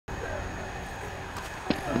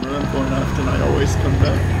always come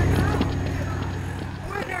back.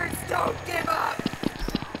 Winners don't give up!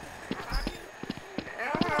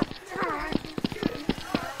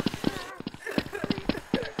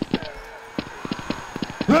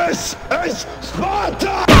 This is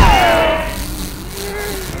Sparta!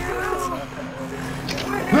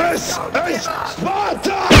 This is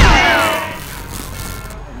Sparta!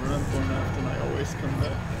 I'm running for enough and I always come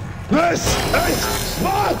back. This is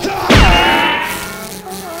Sparta!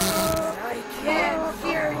 I can't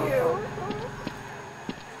hear you!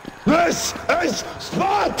 This is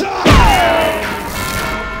Sparta!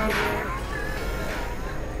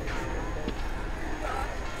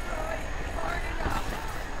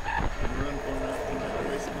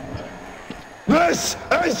 This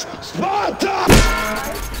is Sparta!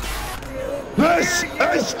 This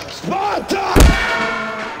is Sparta!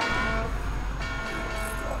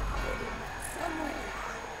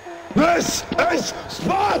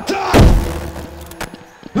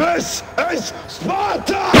 This is Sparta! This is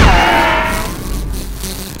Sparta!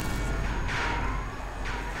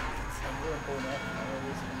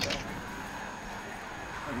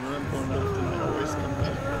 I'm running for enough and I always come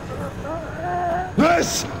back. This is Sparta!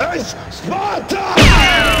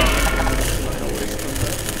 This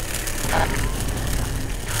is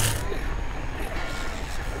Sparta!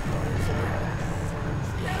 This is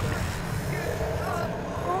Sparta!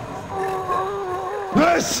 This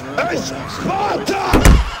is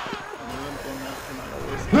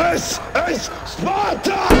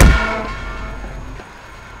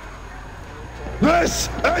Sparta!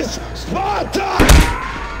 This is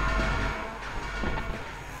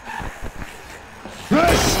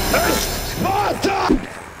Sparta!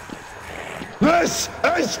 This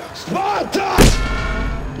is Sparta!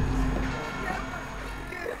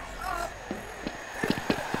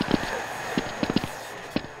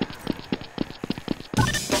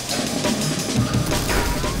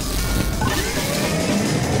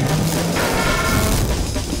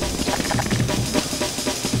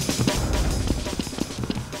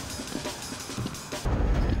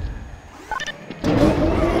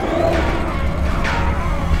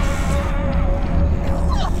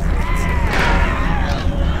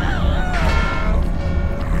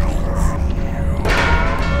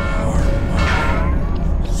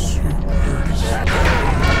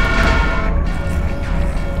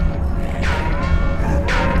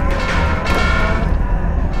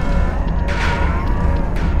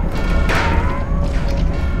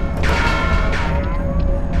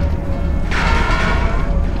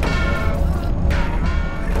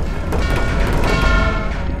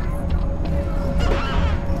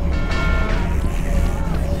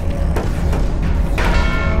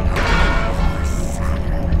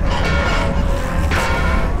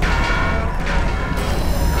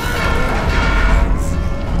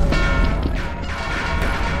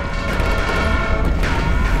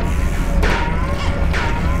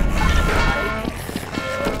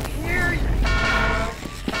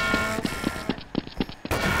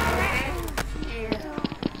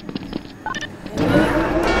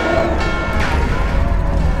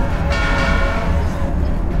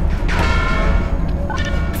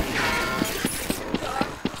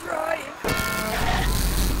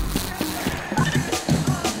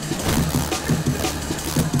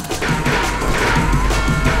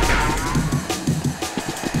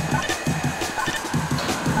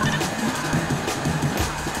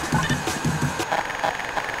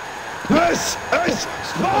 This is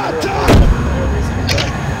Sparta!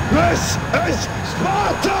 This is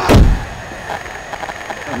Sparta!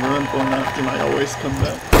 I'm running for enough and I always come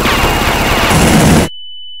back.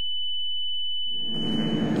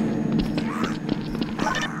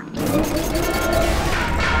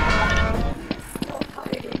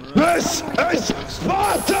 This is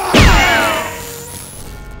Sparta!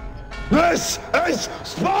 This is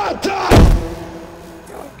Sparta!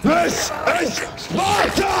 This is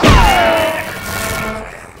Sparta!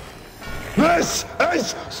 This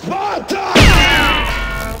is Sparta!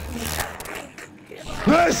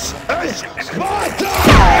 This is Sparta!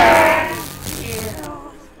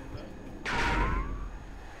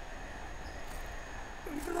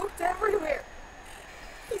 We've looked everywhere.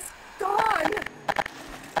 He's gone.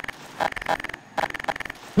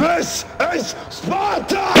 This is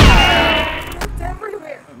Sparta! We've looked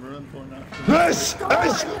everywhere. I'm running for enough. This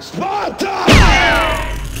is Sparta!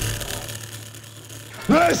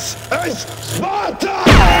 This is Sparta!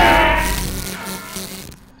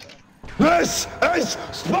 This is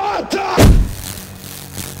Sparta!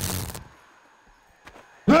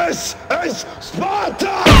 This is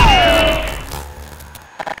Sparta!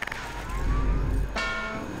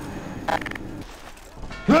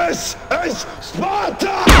 This is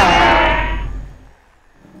Sparta!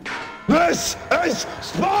 This is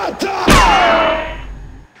Sparta!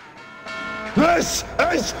 This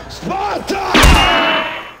is Sparta!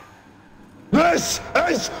 This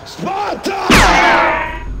is Sparta!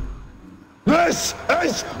 This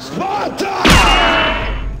is Sparta!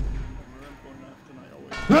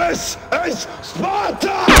 This is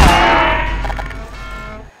Sparta!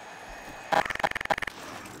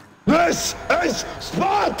 This is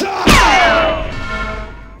Sparta!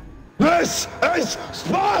 This is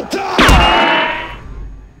Sparta!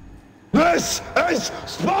 This is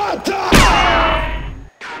Sparta!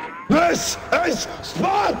 This is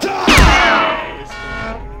Sparta!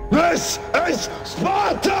 This is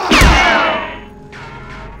Sparta!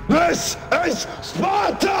 This is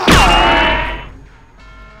Sparta!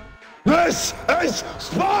 This is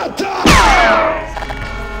Sparta!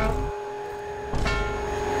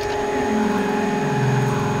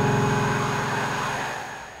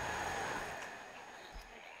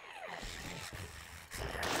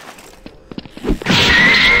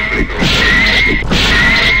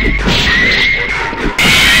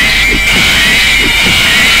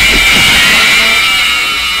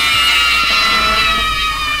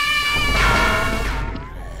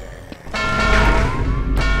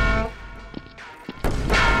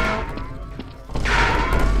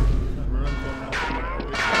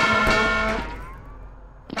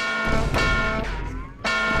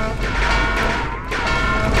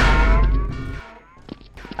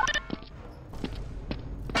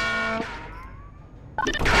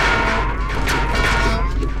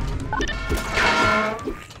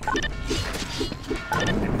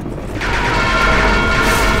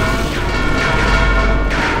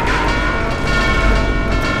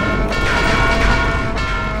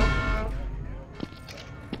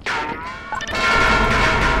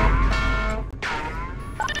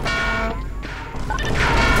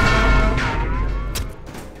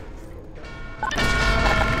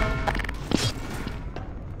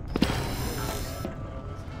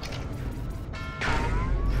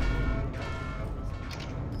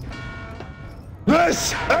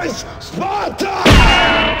 This is Sparta!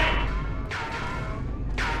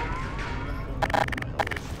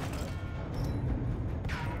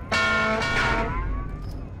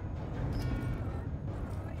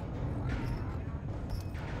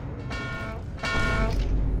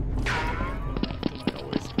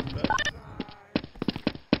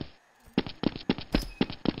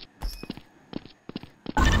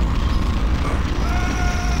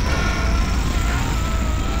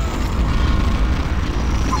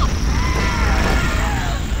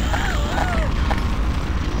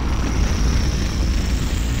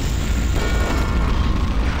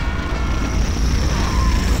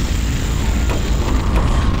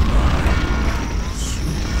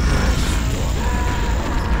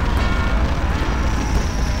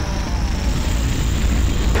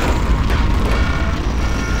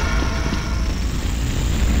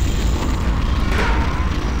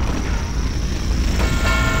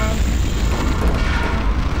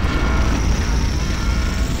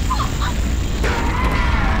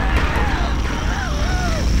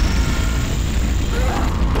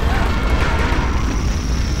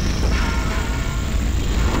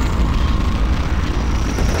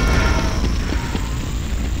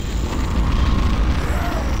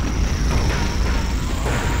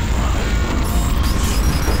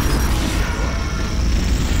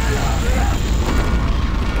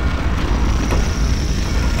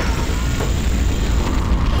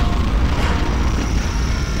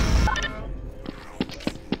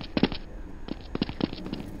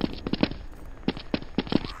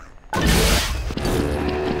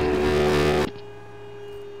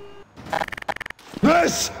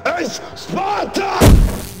 This is Sparta!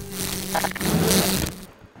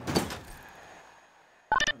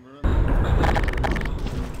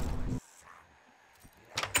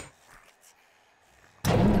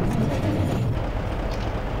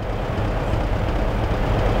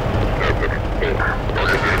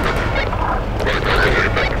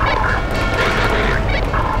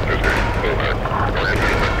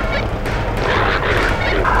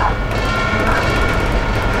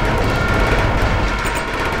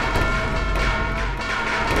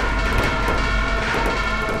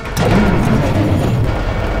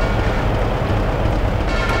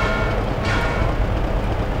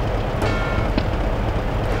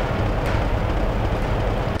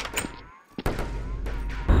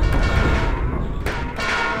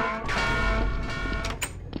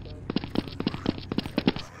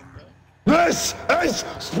 This is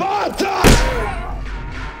Sparta!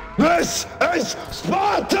 This is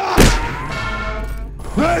Sparta!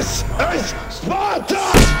 This is Sparta!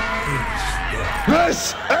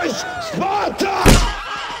 This is Sparta!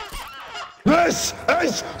 This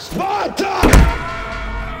is Sparta!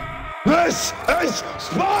 This is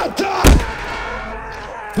Sparta!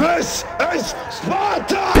 This is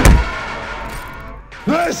Sparta!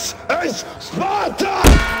 This is Sparta!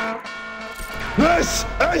 This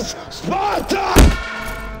is Sparta!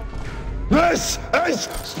 This is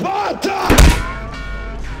Sparta!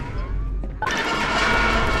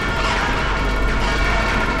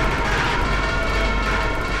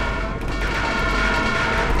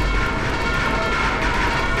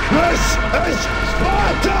 This is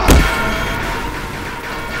Sparta!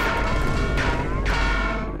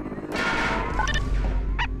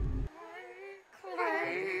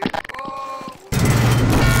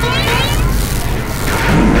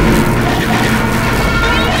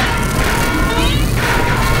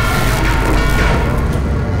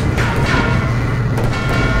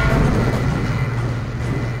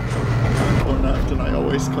 Or not, and I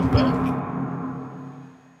always come back.